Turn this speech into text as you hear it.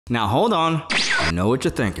Now hold on, I know what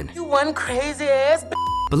you're thinking. You one crazy ass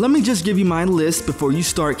But let me just give you my list before you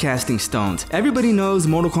start casting stones. Everybody knows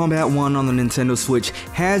Mortal Kombat 1 on the Nintendo Switch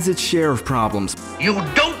has its share of problems. You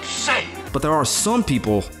don't say! But there are some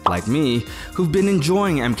people, like me, who've been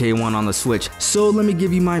enjoying MK1 on the Switch. So let me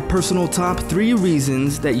give you my personal top 3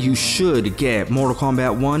 reasons that you should get Mortal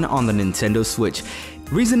Kombat 1 on the Nintendo Switch.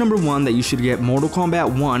 Reason number 1 that you should get Mortal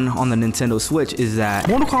Kombat 1 on the Nintendo Switch is that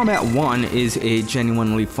Mortal Kombat 1 is a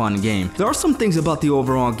genuinely fun game. There are some things about the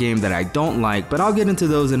overall game that I don't like, but I'll get into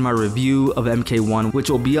those in my review of MK1, which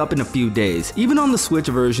will be up in a few days. Even on the Switch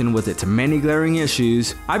version with its many glaring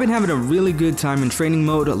issues, I've been having a really good time in training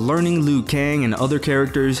mode, learning Liu Kang and other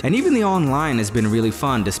characters, and even the online has been really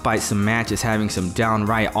fun despite some matches having some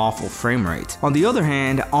downright awful frame rates. On the other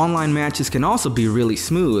hand, online matches can also be really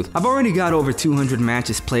smooth. I've already got over 200 matches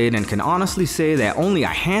played and can honestly say that only a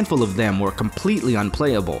handful of them were completely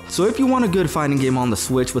unplayable. So if you want a good fighting game on the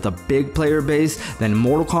Switch with a big player base, then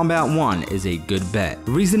Mortal Kombat 1 is a good bet.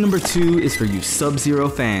 Reason number 2 is for you Sub-Zero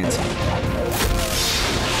fans.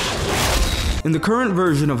 In the current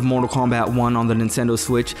version of Mortal Kombat 1 on the Nintendo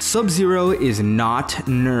Switch, Sub-Zero is not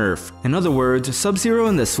nerfed. In other words, Sub-Zero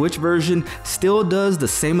in the Switch version still does the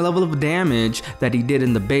same level of damage that he did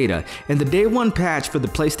in the beta. In the day 1 patch for the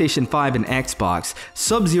PlayStation 5 and Xbox,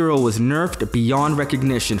 Sub-Zero was nerfed beyond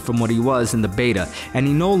recognition from what he was in the beta, and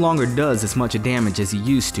he no longer does as much damage as he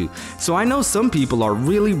used to. So I know some people are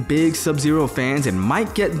really big Sub-Zero fans and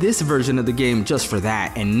might get this version of the game just for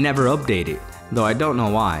that and never update it, though I don't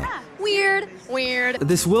know why. Weird.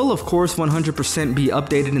 This will of course 100% be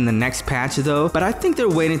updated in the next patch though, but I think they're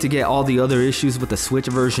waiting to get all the other issues with the Switch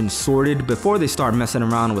version sorted before they start messing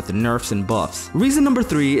around with the nerfs and buffs. Reason number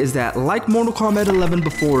 3 is that like Mortal Kombat 11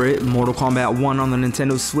 before it, Mortal Kombat 1 on the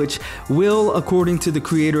Nintendo Switch will, according to the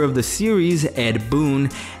creator of the series, Ed Boon,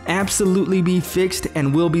 absolutely be fixed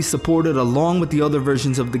and will be supported along with the other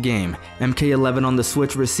versions of the game. MK11 on the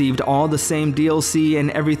Switch received all the same DLC and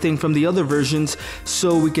everything from the other versions,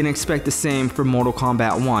 so we can expect the same for Mortal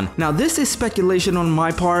Kombat 1. Now this is speculation on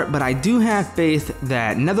my part, but I do have faith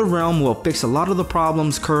that NetherRealm will fix a lot of the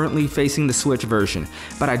problems currently facing the Switch version,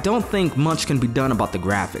 but I don't think much can be done about the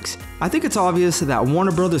graphics. I think it's obvious that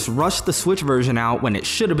Warner Brothers rushed the Switch version out when it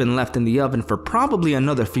should have been left in the oven for probably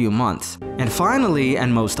another few months. And finally,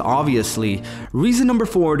 and most obviously, reason number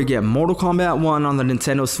 4 to get Mortal Kombat 1 on the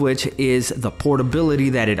Nintendo Switch is the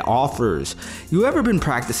portability that it offers. You ever been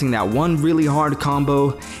practicing that one really hard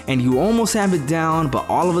combo and you almost have it down, but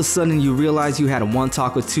all of a sudden you realize you had one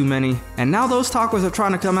taco too many, and now those tacos are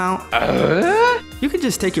trying to come out? You can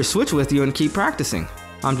just take your Switch with you and keep practicing.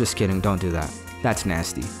 I'm just kidding, don't do that. That's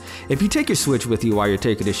nasty. If you take your Switch with you while you're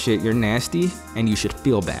taking a shit, you're nasty and you should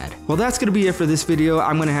feel bad. Well, that's gonna be it for this video.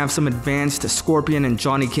 I'm gonna have some advanced Scorpion and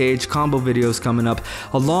Johnny Cage combo videos coming up,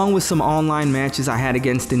 along with some online matches I had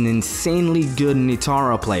against an insanely good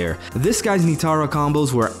Nitara player. This guy's Nitara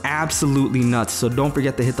combos were absolutely nuts, so don't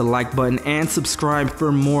forget to hit the like button and subscribe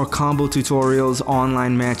for more combo tutorials,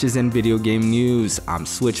 online matches, and video game news. I'm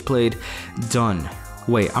Switchplayed, done.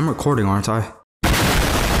 Wait, I'm recording, aren't I?